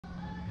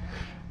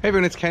Hey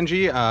everyone, it's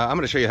Kenji. I'm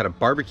going to show you how to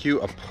barbecue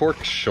a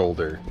pork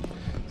shoulder.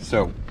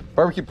 So,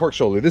 barbecue pork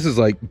shoulder. This is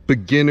like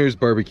beginner's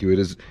barbecue. It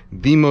is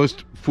the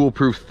most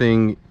foolproof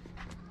thing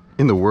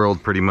in the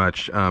world, pretty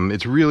much.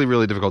 It's really,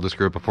 really difficult to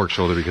screw up a pork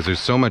shoulder because there's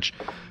so much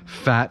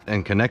fat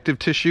and connective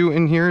tissue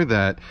in here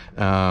that,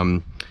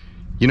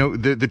 you know,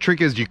 the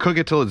trick is you cook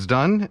it till it's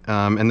done,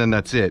 and then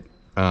that's it.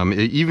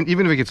 Even if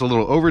it gets a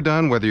little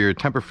overdone, whether your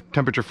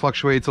temperature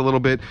fluctuates a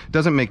little bit,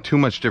 doesn't make too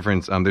much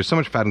difference. There's so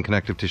much fat and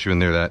connective tissue in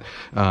there that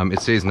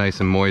it stays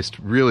nice and moist,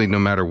 really, no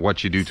matter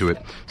what you do to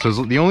it. So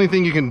the only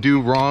thing you can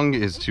do wrong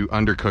is to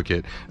undercook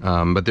it,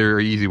 but there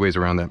are easy ways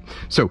around that.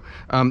 So,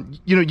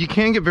 you know, you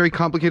can get very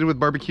complicated with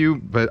barbecue,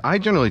 but I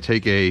generally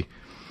take a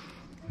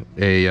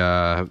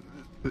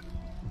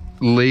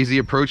lazy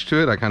approach to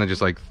it. I kind of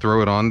just like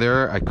throw it on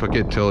there, I cook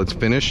it till it's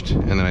finished,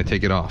 and then I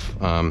take it off.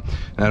 And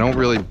I don't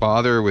really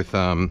bother with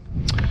much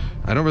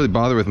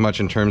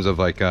in terms of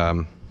like,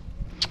 you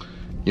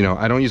know,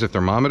 I don't use a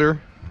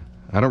thermometer.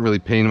 I don't really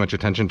pay much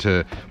attention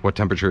to what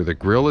temperature the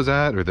grill is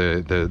at or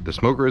the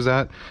smoker is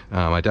at.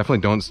 I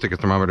definitely don't stick a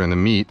thermometer in the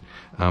meat.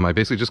 I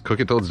basically just cook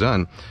it till it's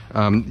done.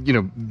 You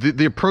know,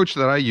 the approach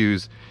that I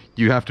use,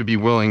 you have to be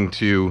willing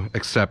to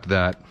accept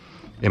that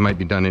it might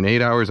be done in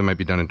 8 hours, it might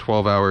be done in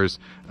 12 hours.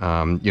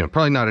 You know,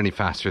 probably not any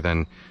faster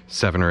than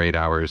 7 or 8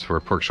 hours for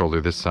a pork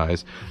shoulder this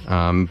size.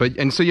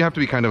 And so you have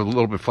to be kind of a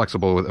little bit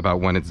flexible about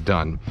when it's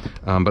done.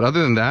 But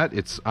other than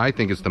that, I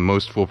think it's the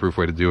most foolproof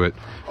way to do it.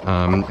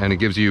 And it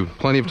gives you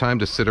plenty of time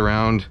to sit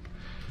around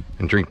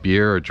and drink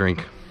beer or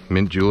drink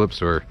mint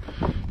juleps or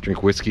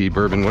drink whiskey,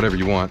 bourbon, whatever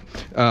you want.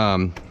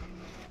 Hard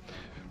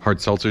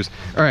seltzers.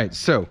 All right,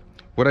 so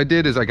what I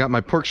did is I got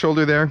my pork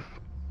shoulder there.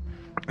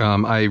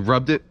 I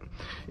rubbed it.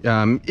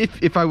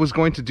 If I was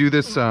going to do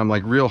this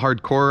like real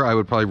hardcore, I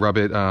would probably rub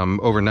it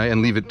overnight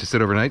and leave it to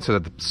sit overnight so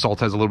that the salt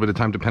has a little bit of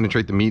time to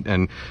penetrate the meat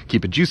and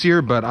keep it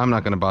juicier, but I'm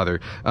not going to bother.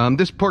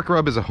 This pork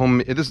rub is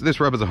this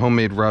rub is a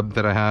homemade rub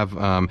that I have.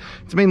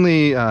 It's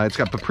mainly, it's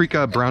got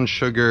paprika, brown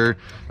sugar.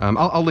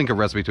 I'll link a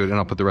recipe to it and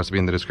I'll put the recipe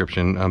in the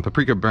description.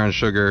 Paprika, brown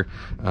sugar,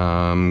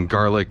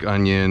 garlic,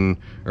 onion,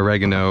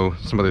 oregano,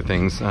 some other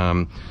things.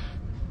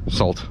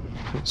 Salt,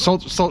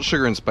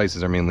 sugar, and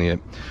spices are mainly it.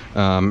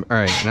 All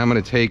right, now I'm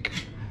going to take...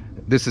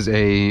 This is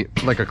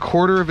like a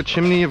quarter of a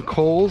chimney of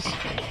coals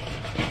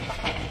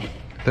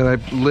that I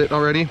lit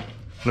already. I'm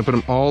gonna put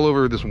them all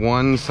over this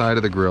one side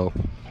of the grill.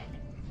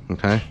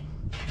 Okay.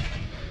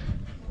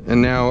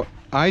 And now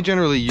I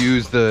generally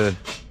use the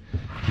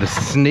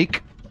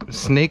snake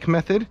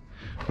method,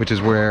 which is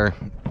where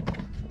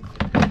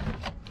you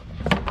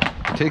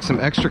take some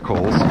extra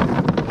coals.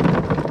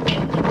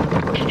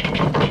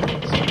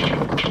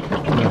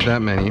 Not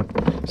that many.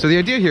 So the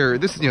idea here,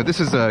 this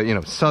is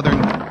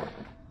southern.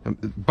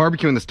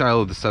 Barbecue in the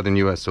style of the southern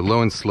US, so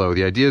low and slow.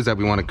 The idea is that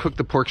we want to cook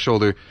the pork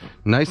shoulder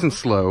nice and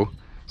slow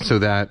so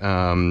that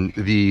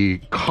the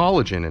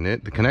collagen in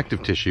it, the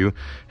connective tissue,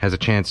 has a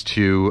chance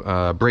to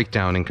break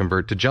down and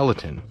convert to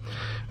gelatin.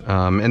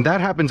 And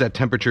that happens at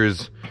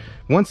temperatures,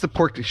 once the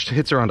pork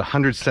hits around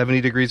 170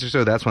 degrees or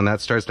so, that's when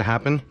that starts to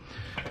happen.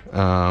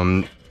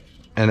 And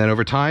then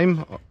over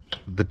time,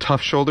 the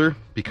tough shoulder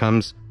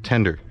becomes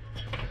tender.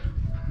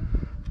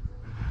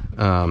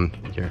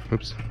 Here,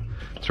 oops.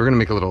 So we're gonna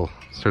make a little,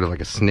 sort of like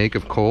a snake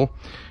of coal.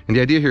 And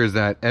the idea here is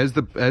that as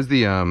this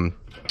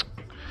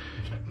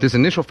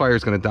initial fire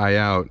is gonna die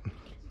out,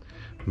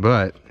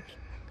 but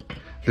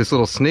this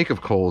little snake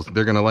of coals,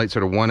 they're gonna light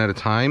sort of one at a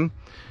time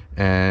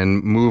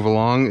and move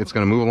along. It's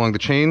gonna move along the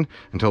chain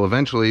until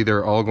eventually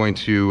they're all going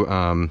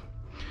to,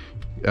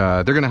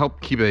 they're gonna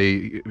help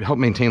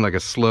maintain like a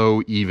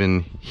slow,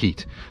 even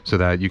heat so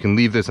that you can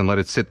leave this and let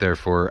it sit there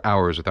for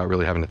hours without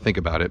really having to think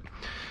about it.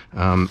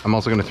 I'm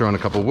also gonna throw in a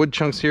couple wood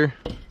chunks here,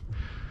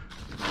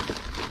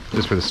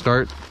 just for the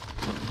start.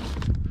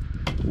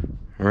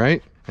 All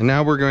right, and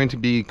now we're going to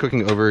be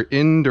cooking over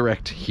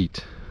indirect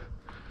heat.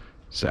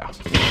 So,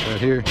 right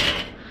here.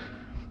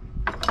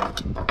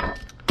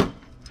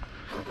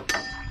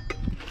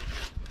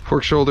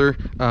 Pork shoulder.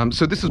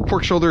 So this is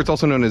pork shoulder. It's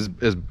also known as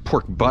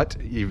pork butt,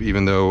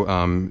 even though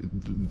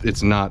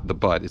it's not the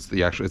butt. It's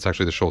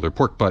actually the shoulder.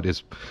 Pork butt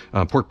is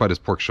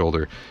pork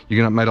shoulder.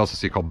 Might also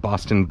see it called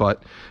Boston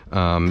butt.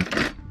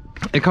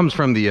 It comes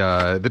from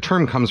the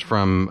term comes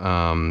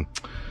from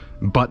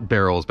butt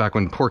barrels. Back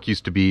when pork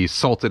used to be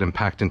salted and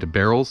packed into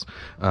barrels,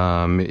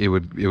 it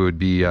would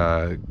be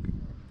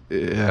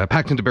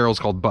packed into barrels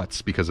called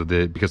butts because of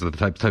the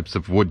types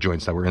of wood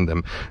joints that were in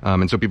them,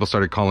 and so people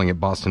started calling it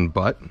Boston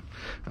butt,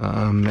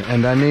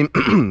 and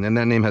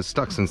that name has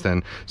stuck since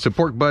then. So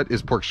pork butt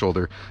is pork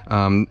shoulder.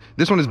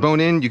 This one is bone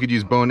in. You could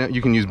use bone out.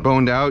 You can use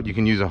boned out. You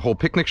can use a whole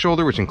picnic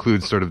shoulder, which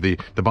includes sort of the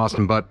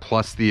Boston butt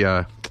plus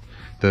the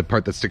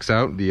part that sticks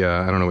out,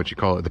 I don't know what you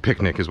call it, the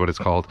picnic is what it's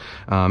called.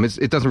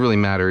 It doesn't really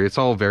matter. It's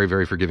all very,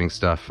 very forgiving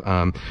stuff.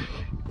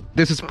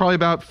 This is probably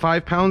about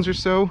 5 pounds or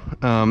so.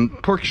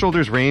 Pork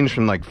shoulders range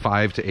from like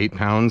 5 to 8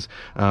 pounds.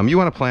 You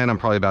want to plan on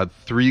probably about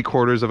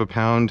 3/4 of a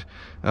pound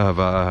of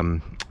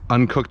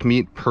uncooked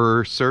meat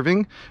per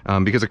serving,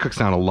 because it cooks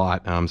down a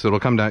lot. So it'll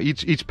come down,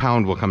 each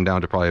pound will come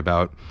down to probably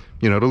about,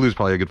 it'll lose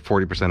probably a good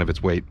 40% of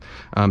its weight.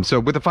 So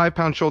with a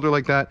 5-pound shoulder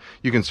like that,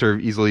 you can serve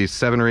easily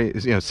 7 or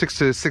 8, 6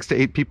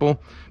 to 8 people,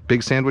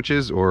 big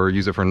sandwiches, or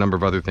use it for a number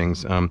of other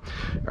things. All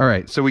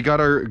right, so we got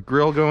our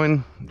grill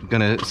going.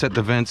 Gonna set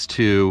the vents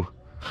to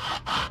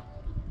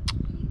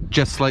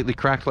just slightly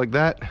cracked like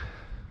that.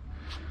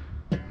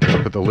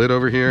 Put the lid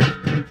over here.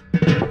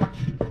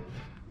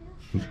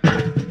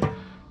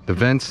 The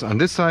vents on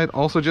this side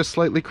also just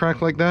slightly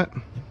cracked like that.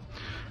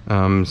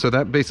 So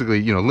that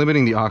basically,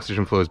 limiting the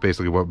oxygen flow is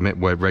basically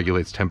what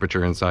regulates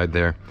temperature inside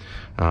there,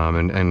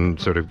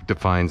 and sort of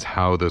defines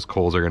how those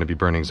coals are going to be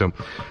burning. So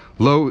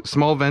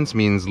small vents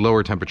means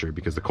lower temperature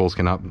because the coals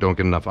don't get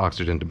enough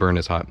oxygen to burn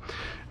as hot.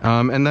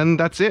 And then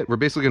that's it. We're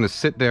basically going to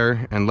sit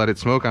there and let it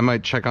smoke. I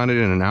might check on it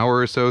in an hour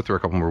or so, throw a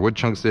couple more wood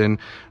chunks in,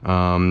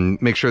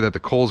 make sure that the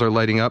coals are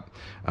lighting up,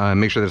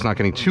 make sure that it's not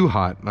getting too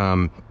hot.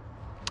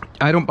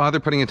 I don't bother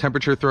putting a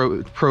temperature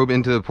probe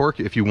into the pork.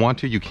 If you want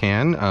to, you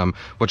can.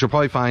 What you'll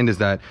probably find is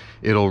that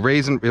it'll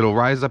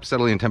rise up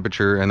steadily in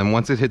temperature, and then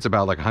once it hits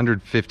about like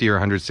 150 or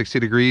 160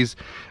 degrees,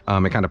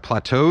 it kind of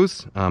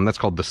plateaus. That's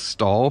called the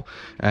stall,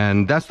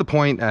 and that's the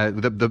point.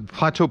 The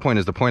plateau point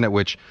is the point at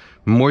which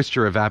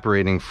moisture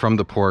evaporating from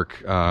the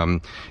pork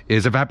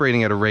is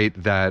evaporating at a rate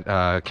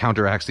that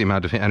counteracts the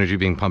amount of energy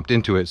being pumped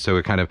into it, so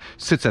it kind of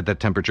sits at that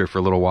temperature for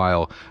a little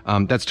while.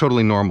 That's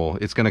totally normal.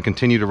 It's going to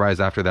continue to rise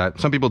after that.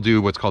 Some people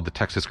do what's called the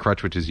Texas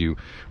crutch, which is you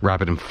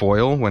wrap it in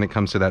foil when it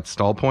comes to that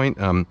stall point.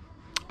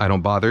 I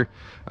don't bother.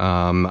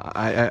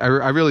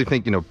 I really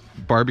think,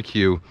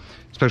 barbecue,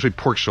 especially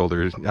pork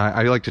shoulders,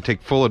 I like to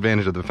take full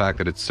advantage of the fact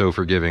that it's so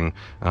forgiving,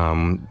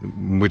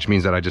 which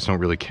means that I just don't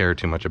really care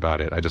too much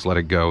about it. I just let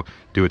it go,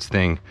 do its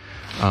thing.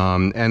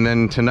 And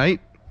then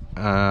tonight,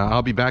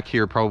 I'll be back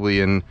here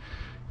probably in,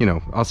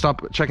 I'll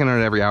stop checking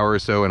on it every hour or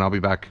so, and I'll be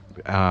back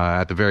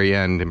at the very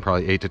end in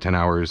probably 8 to 10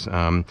 hours.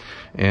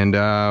 And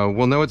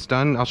we'll know it's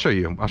done. I'll show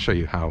you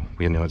how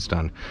we know it's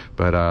done.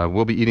 But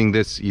we'll be eating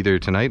this either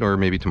tonight or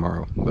maybe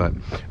tomorrow. But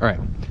all right,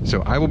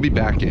 so I will be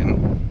back in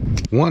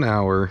 1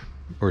 hour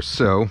or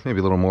so, maybe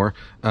a little more.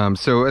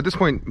 So at this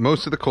point,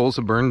 most of the coals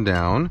have burned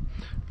down.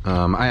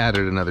 I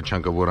added another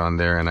chunk of wood on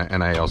there,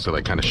 and I also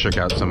kind of shook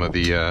out some of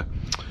the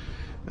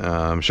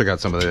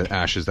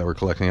ashes that were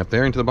collecting up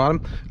there into the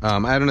bottom. I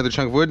added another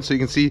chunk of wood, so you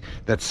can see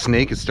that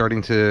snake is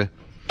starting to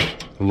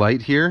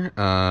light here,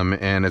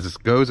 and as this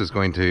goes, it's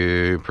going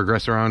to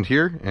progress around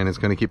here, and it's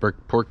going to keep our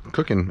pork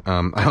cooking.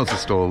 I also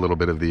stole a little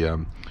bit of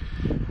the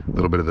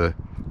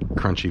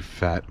crunchy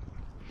fat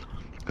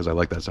because I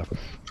like that stuff.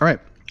 All right,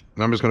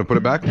 now I'm just going to put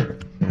it back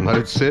and let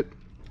it sit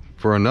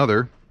for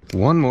another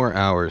 1 more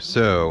hour.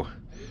 So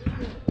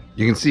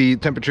you can see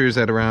temperatures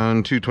at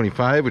around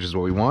 225, which is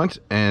what we want,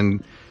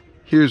 and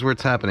here's where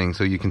it's happening.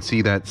 So you can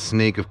see that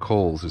snake of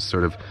coals is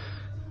sort of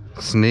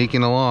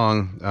snaking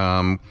along.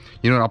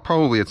 I'll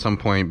probably at some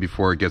point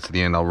before it gets to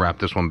the end, I'll wrap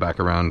this one back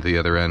around the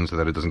other end so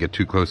that it doesn't get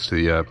too close to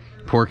the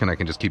pork, and I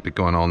can just keep it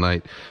going all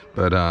night.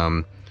 But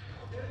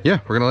yeah,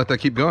 we're gonna let that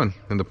keep going,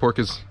 and the pork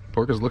is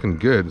looking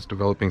good. It's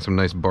developing some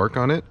nice bark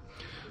on it.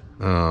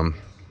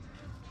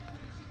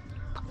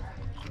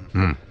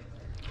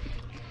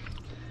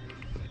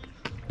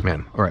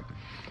 Man, all right,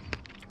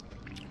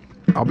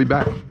 I'll be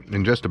back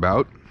in just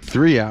about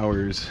 3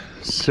 hours.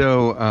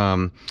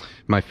 So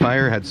my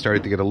fire had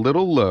started to get a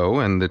little low,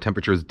 and the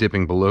temperature is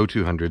dipping below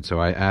 200. So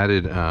I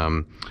added,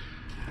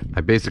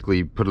 I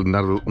basically put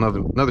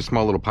another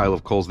small little pile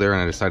of coals there,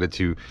 and I decided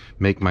to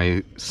make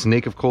my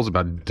snake of coals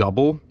about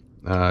double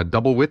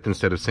width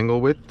instead of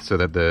single width, so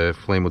that the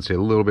flame would stay a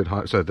little bit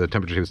hot, so that the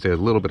temperature would stay a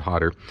little bit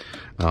hotter.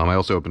 I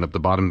also opened up the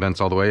bottom vents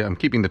all the way. I'm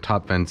keeping the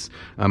top vents,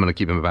 I'm going to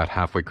keep them about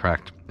halfway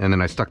cracked. And then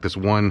I stuck this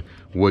one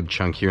wood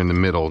chunk here in the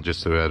middle,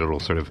 just so that it'll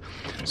sort of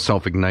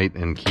self-ignite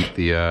and keep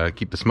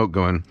the smoke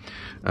going.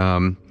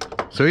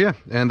 So yeah,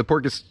 and the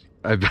pork is,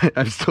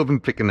 I've still been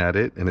picking at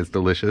it, and it's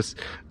delicious,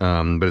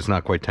 but it's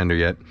not quite tender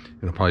yet.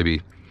 It'll probably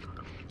be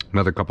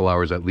another couple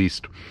hours at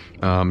least.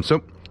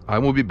 So I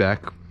will be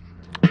back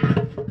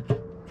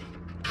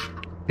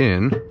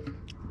in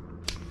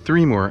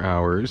 3 more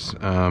hours.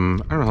 I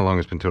don't know how long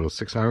it's been total,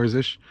 6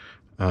 hours-ish.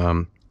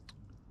 I'm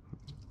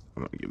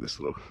gonna give this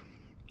a little...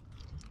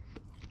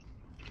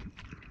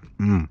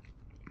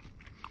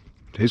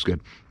 Tastes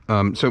good.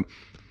 So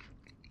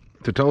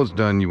to tell it's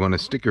done, you want to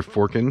stick your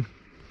fork in.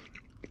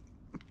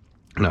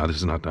 No, this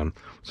is not done.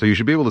 So you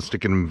should be able to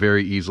stick it in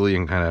very easily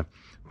and kind of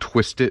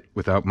twist it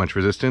without much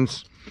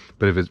resistance.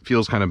 But if it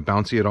feels kind of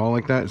bouncy at all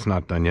like that, it's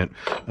not done yet.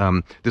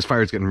 This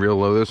fire is getting real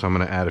low though, so I'm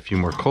going to add a few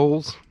more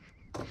coals.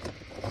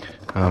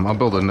 I'll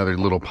build another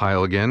little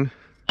pile again.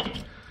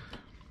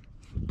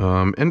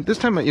 And this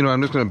time,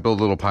 I'm just going to build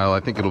a little pile. I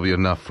think it'll be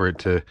enough for it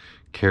to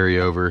carry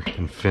over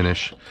and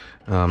finish.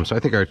 So I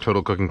think our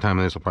total cooking time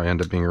on this will probably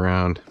end up being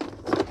around,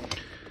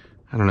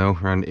 I don't know,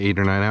 around 8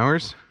 or 9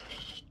 hours.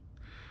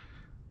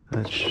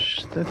 I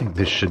think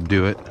this should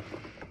do it.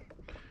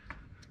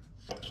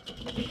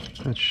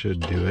 That should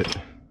do it.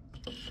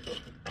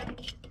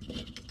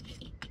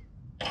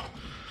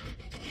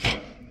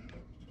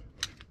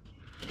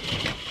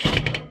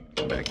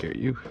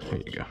 you. There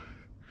you go.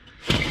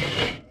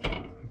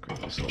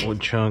 Grab this little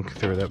wood chunk,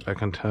 throw that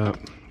back on top.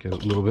 Get a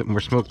little bit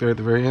more smoke there at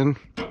the very end.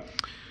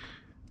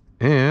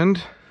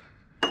 And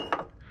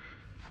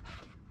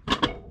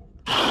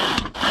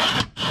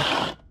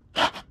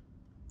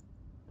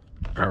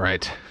all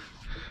right,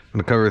 I'm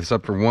gonna cover this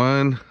up for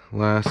one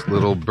last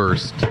little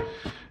burst,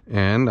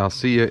 and I'll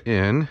see you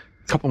in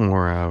a couple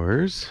more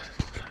hours.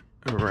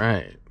 All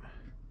right.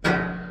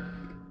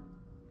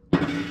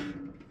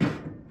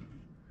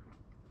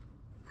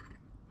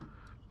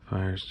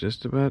 Fire's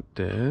just about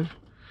dead.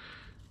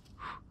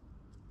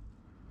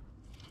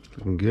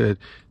 Looking good.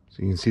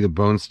 So you can see the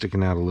bone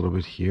sticking out a little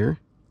bit here.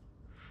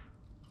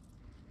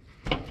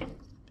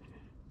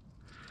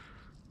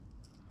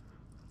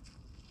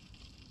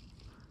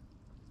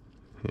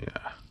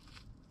 Yeah.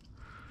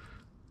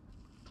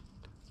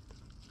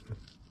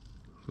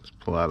 Let's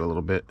pull out a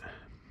little bit.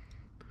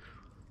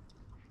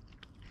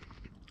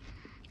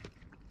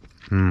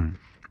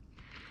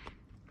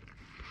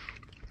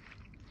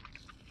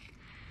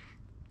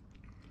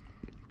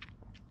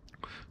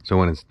 So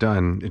when it's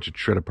done, it should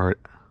shred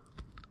apart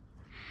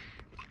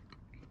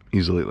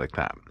easily like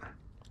that.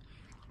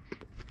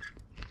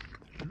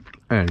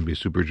 And be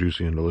super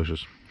juicy and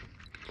delicious.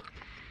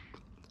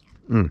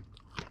 All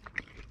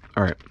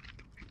right.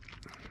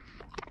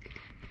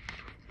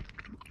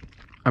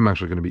 I'm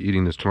actually going to be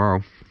eating this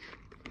tomorrow.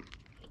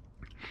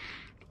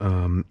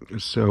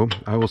 So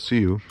I will see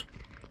you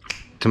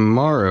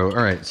tomorrow.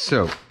 All right,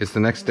 so it's the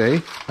next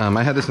day.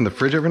 I had this in the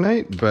fridge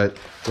overnight, but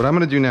what I'm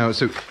gonna do now,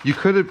 so you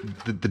could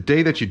have, the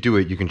day that you do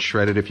it, you can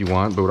shred it if you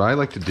want, but what I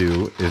like to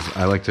do is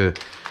I like to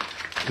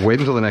wait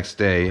until the next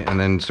day and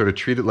then sort of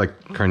treat it like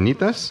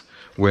carnitas,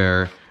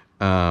 where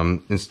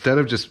instead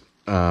of just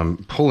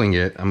pulling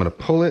it, I'm gonna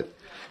pull it,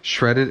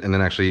 shred it, and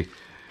then actually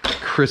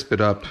crisp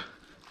it up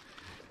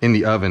in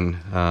the oven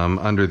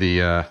under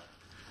the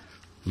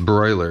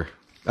broiler.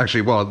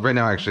 Actually, well, right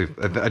now, actually,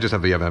 I just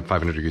have the oven at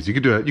 500 degrees. You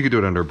could do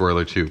it under a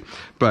broiler too.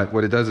 But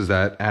what it does is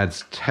that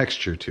adds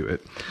texture to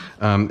it.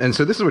 And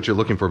so this is what you're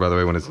looking for, by the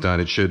way, when it's done.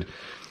 It should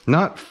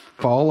not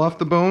fall off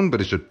the bone,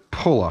 but it should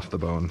pull off the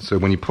bone. So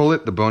when you pull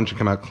it, the bone should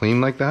come out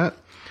clean like that.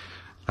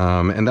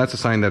 And that's a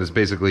sign that it's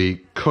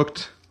basically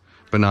cooked,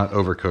 but not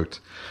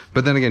overcooked.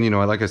 But then again, you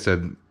know, like I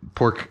said,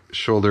 pork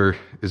shoulder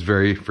is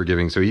very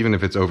forgiving. So even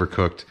if it's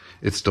overcooked,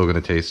 it's still going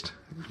to taste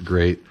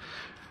great.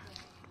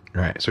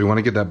 All right, so we want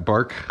to get that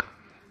bark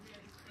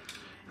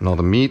and all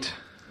the meat.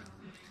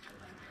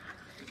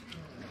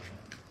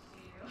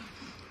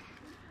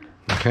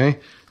 Okay,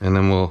 and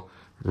then we'll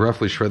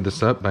roughly shred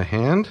this up by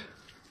hand.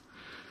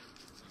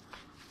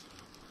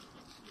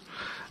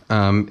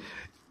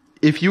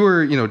 If you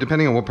were, you know,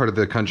 depending on what part of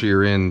the country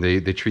you're in, they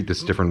treat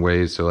this different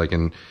ways. So like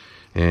in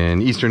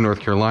Eastern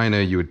North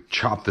Carolina, you would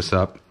chop this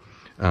up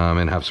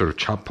and have sort of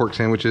chopped pork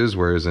sandwiches,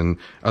 whereas in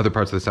other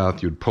parts of the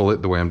South, you would pull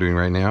it the way I'm doing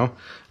right now.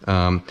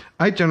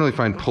 I generally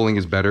find pulling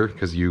is better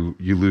because you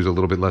lose a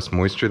little bit less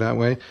moisture that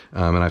way,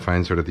 and I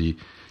find sort of you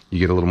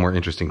get a little more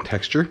interesting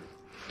texture.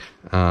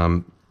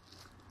 But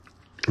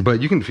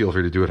you can feel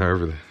free to do it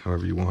however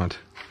you want.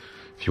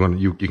 If you want,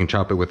 you can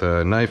chop it with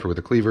a knife or with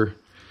a cleaver.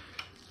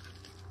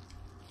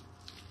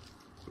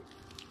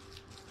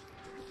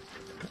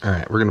 All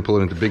right, we're gonna pull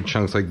it into big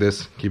chunks like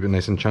this, keep it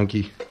nice and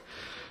chunky.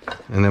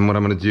 And then what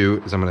I'm gonna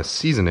do is I'm gonna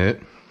season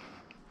it.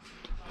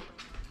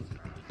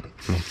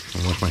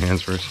 I'll wash my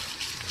hands first.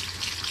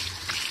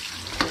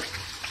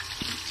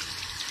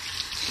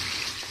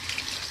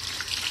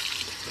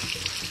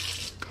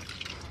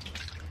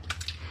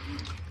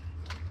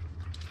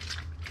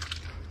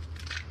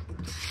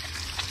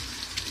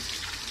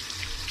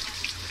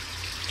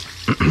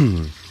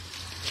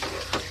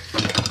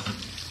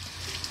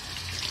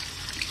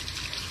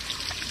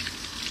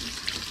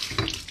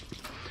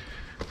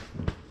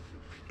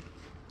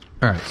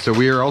 All right, so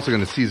we are also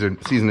going to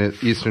season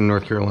it Eastern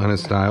North Carolina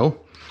style,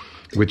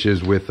 which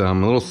is with a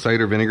little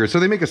cider vinegar. So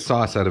they make a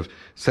sauce out of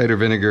cider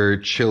vinegar,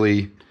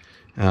 chili,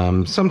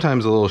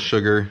 sometimes a little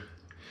sugar.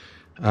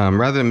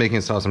 Rather than making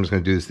a sauce, I'm just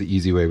going to do this the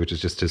easy way, which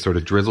is just to sort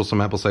of drizzle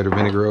some apple cider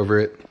vinegar over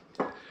it.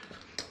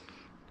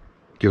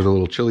 Give it a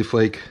little chili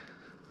flake.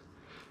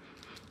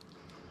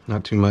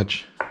 Not too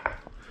much.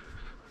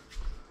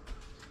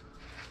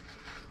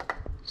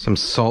 Some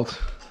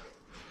salt,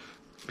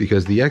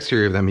 because the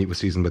exterior of that meat was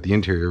seasoned, but the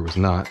interior was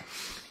not.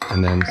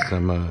 And then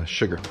some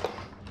sugar.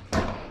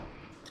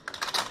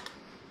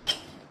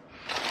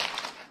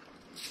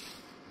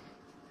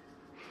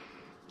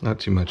 Not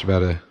too much,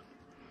 about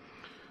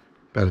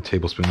a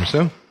tablespoon or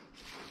so.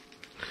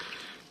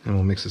 And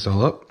we'll mix this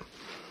all up.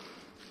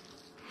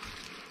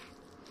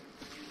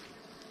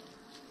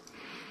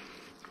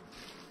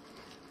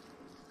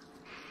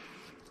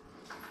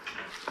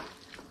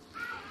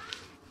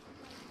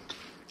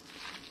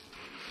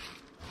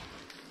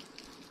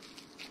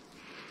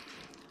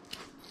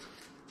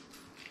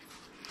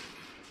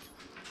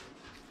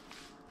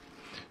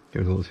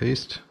 Give it a little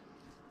taste.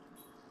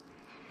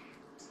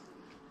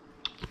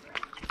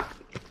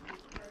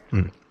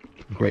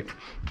 Great.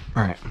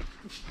 All right.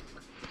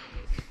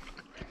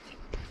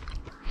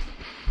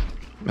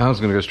 Now it's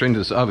gonna go straight into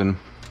this oven.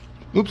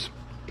 Oops.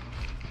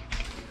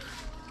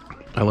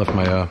 I left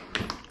my,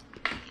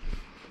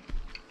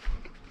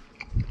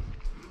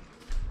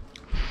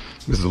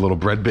 this is a little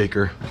bread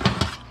baker.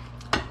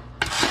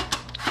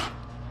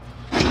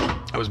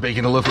 I was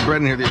baking a loaf of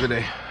bread in here the other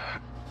day.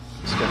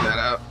 Let's get that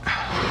out.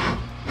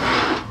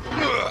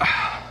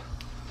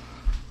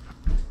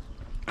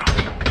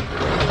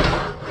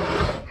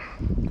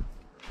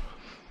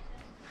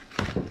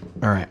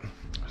 All right,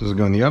 this is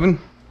going in the oven.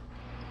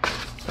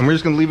 And we're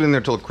just gonna leave it in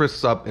there till it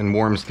crisps up and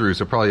warms through,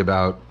 so probably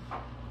about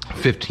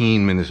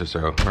 15 minutes or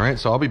so. All right,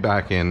 so I'll be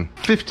back in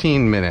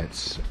 15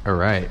 minutes. All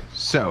right,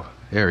 so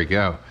there we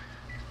go.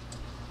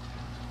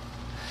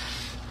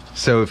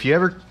 So if you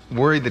ever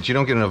worried that you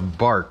don't get enough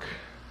bark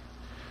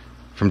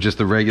from just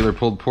the regular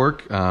pulled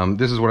pork,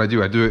 this is what I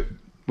do. I do it,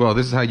 well,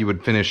 this is how you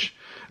would finish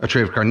a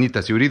tray of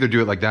carnitas. You would either do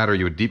it like that or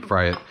you would deep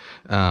fry it.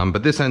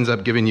 But this ends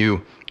up giving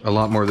you a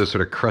lot more of those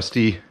sort of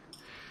crusty,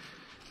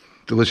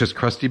 delicious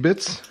crusty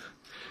bits.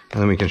 And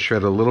then we can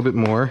shred a little bit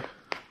more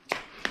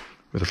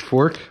with a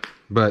fork.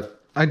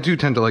 But I do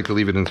tend to like to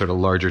leave it in sort of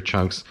larger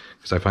chunks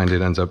because I find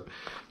it ends up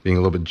being a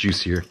little bit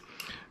juicier.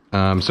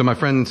 So my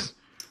friends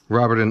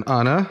Robert and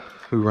Anna,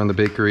 who run the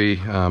bakery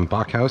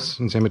Bachhaus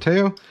in San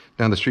Mateo,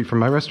 down the street from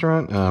my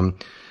restaurant,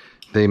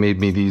 they made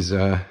me these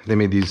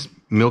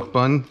milk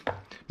bread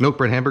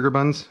hamburger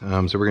buns.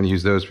 So we're gonna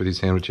use those for these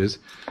sandwiches.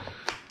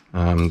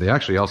 They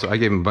actually also, I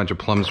gave them a bunch of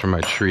plums from my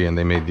tree, and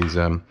they made these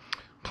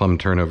plum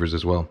turnovers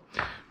as well,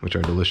 which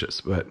are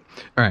delicious. But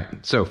all right,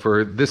 so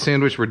for this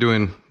sandwich, we're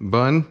doing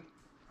bun.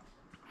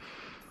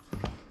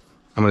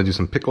 I'm gonna do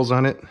some pickles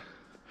on it.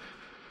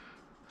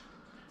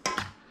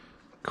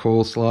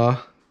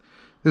 Coleslaw.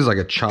 This is like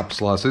a chopped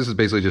slaw. So this is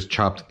basically just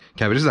chopped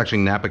cabbage. This is actually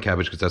Napa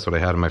cabbage because that's what I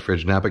had in my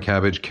fridge. Napa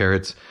cabbage,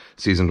 carrots,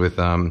 seasoned with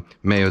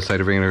mayo,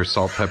 cider vinegar,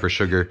 salt, pepper,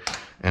 sugar,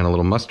 and a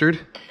little mustard.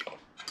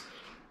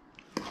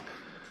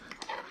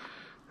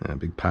 And a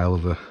big pile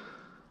of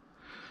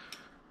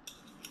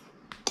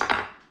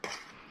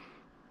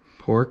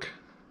pork.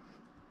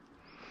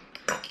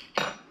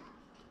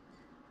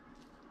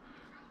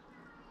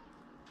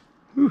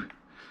 Whew,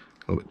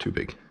 a little bit too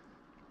big.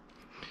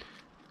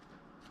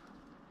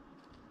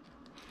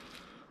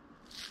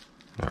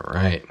 All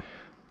right.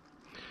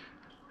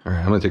 All right,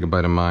 I'm gonna take a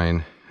bite of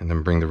mine and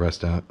then bring the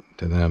rest out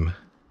to them.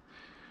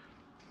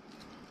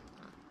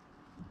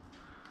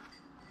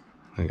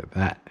 Look at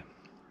that.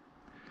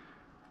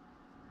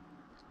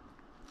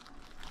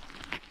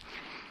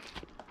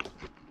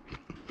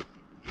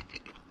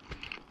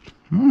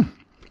 Mmm.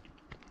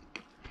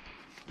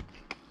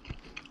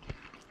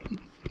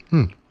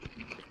 Mmm.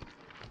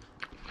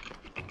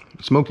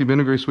 Smoky,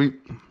 vinegary, sweet.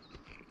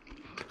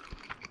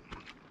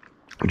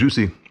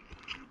 Juicy.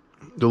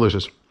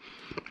 Delicious.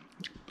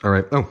 All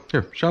right. Oh,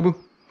 here, shabu.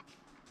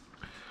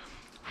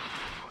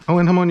 Oh,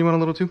 and Hamon, you want a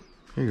little too?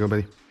 Here you go,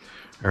 buddy.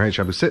 All right,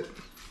 shabu, sit.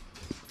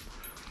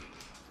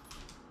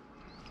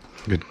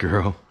 Good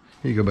girl.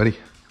 Here you go, buddy.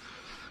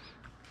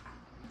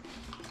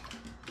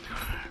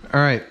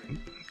 All right,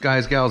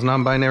 guys, gals,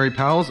 non-binary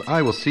pals,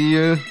 I will see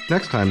you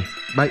next time.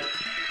 Bye.